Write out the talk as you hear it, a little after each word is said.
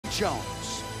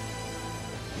Jones.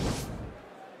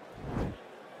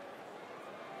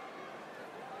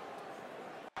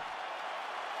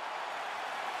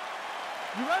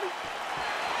 You ready?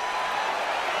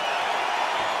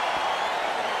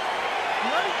 You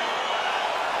ready?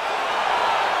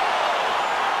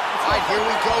 All right, here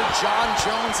we go. Jon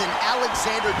Jones and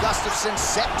Alexander Gustafsson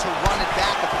set to run it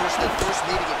back. Of course, their first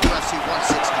meeting at UFC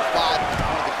 165.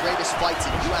 One of the greatest fights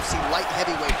in UFC light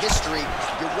heavyweight history.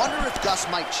 You wonder if Gus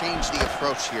might change the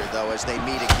approach here, though, as they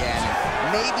meet again.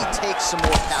 Maybe take some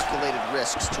more calculated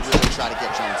risks to really try to get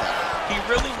Jones out. He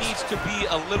really needs to be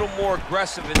a little more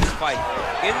aggressive in this fight.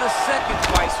 In the second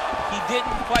fight, he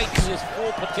didn't fight to his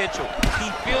full potential. He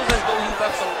feels as though he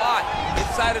left a lot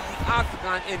inside of the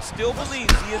octagon and still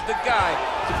believes he is the guy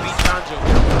to beat Jon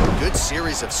Jones. Good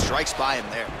series of strikes by him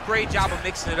there. Great job of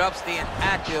mixing it up, staying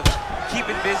active,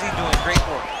 keeping busy, doing great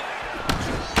work.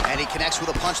 And he connects with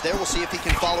a punch there. We'll see if he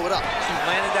can follow it up. He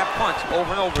landed that punch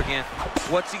over and over again.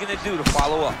 What's he gonna do to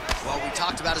follow up? Well, we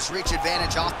talked about his reach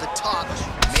advantage off the top.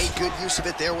 Made good use of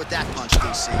it there with that punch,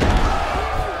 DC.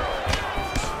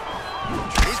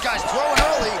 These guys throwing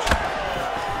early.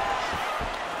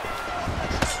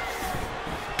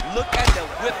 Look at the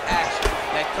whip action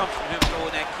that comes from him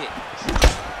throwing that kick.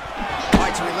 All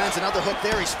right, so he lands another hook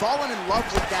there. He's fallen in love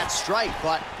with that strike,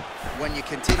 but when you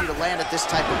continue to land at this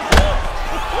type of...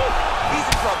 He's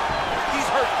in trouble. He's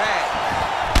hurt bad.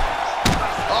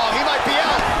 Oh, he might be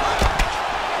out.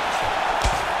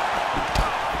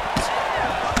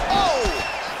 Oh!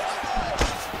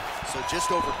 So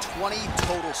just over 20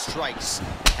 total strikes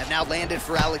have now landed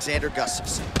for Alexander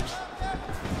Gustafsson.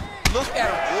 Look at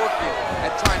him working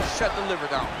at trying to shut the liver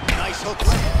down. Nice hook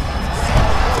land.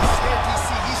 DC,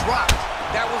 he's rocked.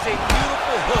 That was a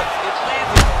beautiful hook. It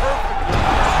landed perfectly,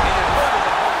 and it hurt his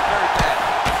opponent very bad.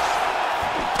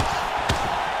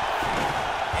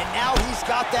 And now he's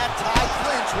got that tie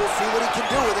clinch. We'll see what he can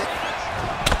do with it.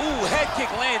 Ooh, head kick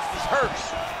lands. This hurts.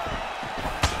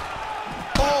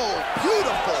 Oh,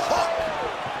 beautiful hook.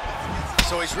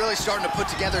 So he's really starting to put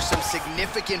together some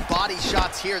significant body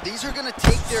shots here. These are going to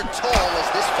take their toll as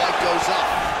this fight goes up.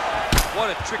 What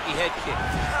a tricky head kick.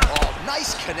 Oh,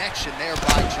 nice connection there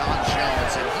by Jon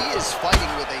Jones, and he is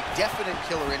fighting with a definite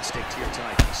killer instinct here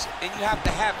tonight, DC. And you have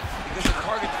to have it, because the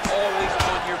target's always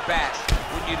on your back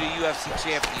when you're the UFC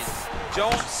champion.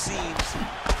 Jones seems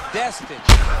destined.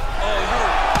 Oh, he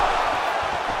hurt.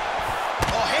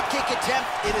 Oh, head kick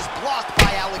attempt. It is blocked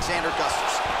by Alexander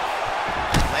Gustafsson.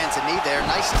 Lands a knee there.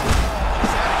 Nice.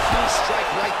 He's had a huge strike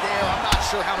right there. I'm not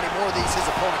sure how many more of these his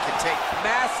opponent can take.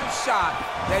 Massive shot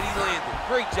that he landed.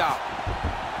 Great job.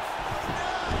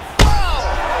 Whoa!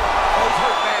 Oh, he's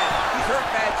hurt bad. He's hurt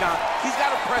bad, John. He's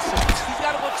got to press him. He's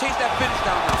got to go chase that finish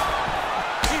down now.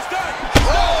 He's done.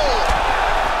 Whoa!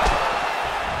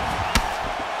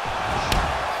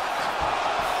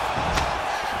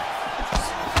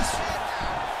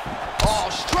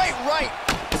 Oh, straight right.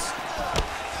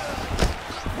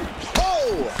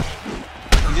 Oh!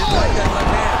 He didn't like that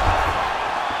left hand.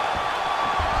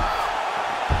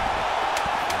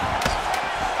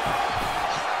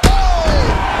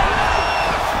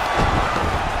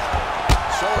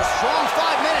 So a strong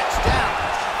 5 minutes down.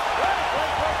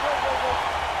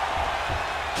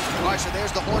 All right, so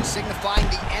there's the horn signifying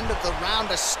the end of the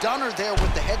round. A stunner there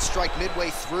with the head strike midway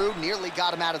through. Nearly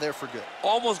got him out of there for good.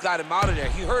 Almost got him out of there.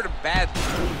 He hurt him badly.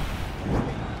 Hey,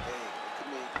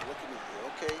 look at me. You're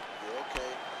okay. You're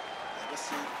okay. Have a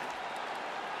seat.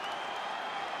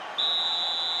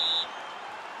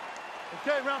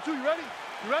 Okay, round two, you ready?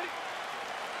 You ready?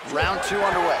 Round two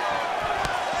underway.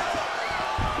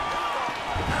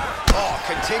 Oh,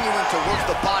 continuing to work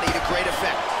the body to great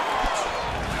effect.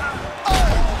 Oh,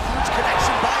 huge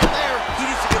connection by him there. He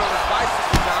needs to get on his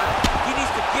bicycle, John. He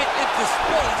needs to get into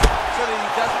space so that he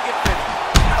doesn't get finished.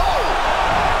 Oh!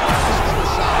 Nice little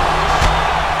shot.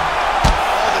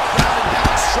 Oh, the ground and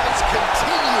pound strikes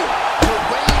continue to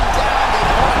rain down. The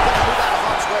opponent better move out of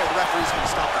harm's way. The referee's going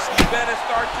to stop this. He better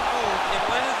start to move, and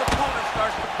when his opponent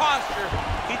starts to posture,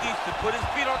 he needs to put his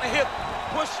feet on the hip,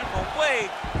 push him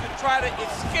away to try to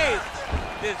escape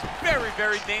this very,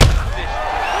 very dangerous position.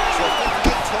 So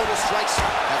 58 total strikes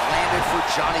have landed for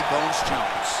Johnny Bones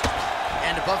Jones.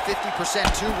 And above 50%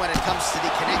 too when it comes to the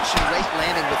connection rate,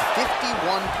 landing with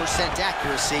 51%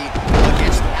 accuracy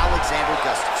against Alexander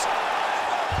Gustafsson.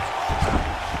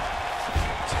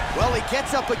 Well, he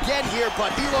gets up again here,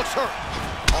 but he looks hurt.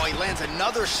 Oh, he lands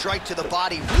another strike to the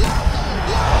body. Over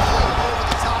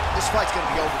the top. This fight's going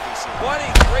to be over, DC. What a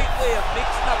great way of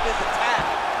mixing up his attack.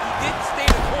 He didn't stay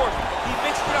the course. He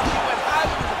mixed it up. He went high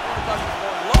when his opponent thought he was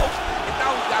going low, and now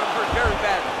he's got him hurt very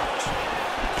badly.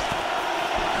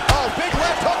 Oh, big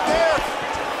left hook there.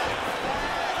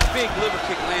 big liver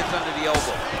kick lands under the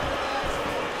elbow.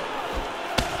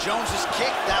 Jones's kick,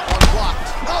 that one blocked.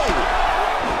 Oh!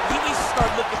 He needs to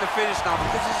start looking to finish now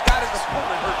because he's got his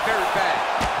opponent hurt very bad.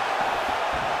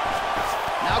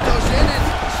 Now goes in and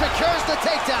secures the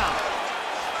takedown.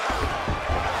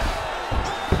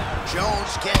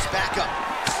 Jones gets back up.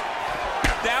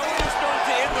 That one is starting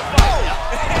to end the fight.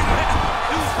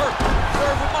 He was hurt.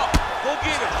 Serve him up. Go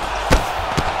get him.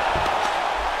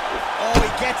 Oh, he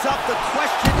gets up. The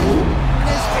question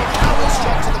is how he's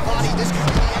struck to the body. This could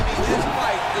be the ending. This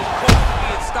fight is close to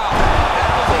being stopped. That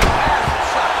was a massive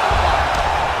shot to the body.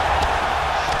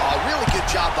 Oh, really good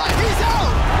job by him. He's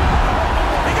out!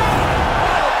 He got him.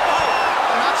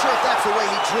 I'm not sure if that's the way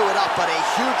he drew it up, but a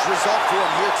huge result for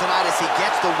him here tonight as he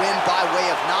gets the win by way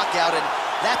of knockout, and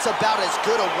that's about as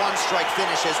good a one-strike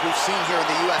finish as we've seen here in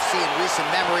the UFC in recent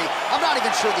memory. I'm not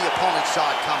even sure the opponent saw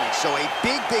it coming, so a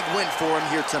big, big win for him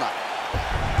here tonight.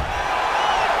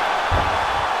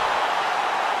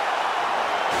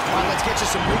 All right, let's get you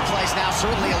some replays now.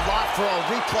 Certainly a lot for our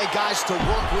replay guys to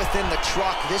work with in the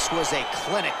truck. This was a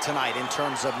clinic tonight in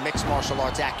terms of mixed martial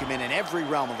arts acumen in every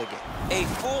realm of the game. A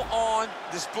full-on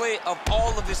display of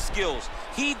all of his skills.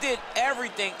 He did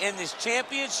everything in this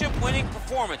championship-winning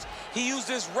performance. He used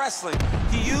his wrestling.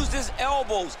 He used his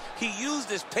elbows. He used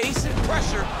his pace and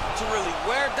pressure to really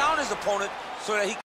wear down his opponent so that he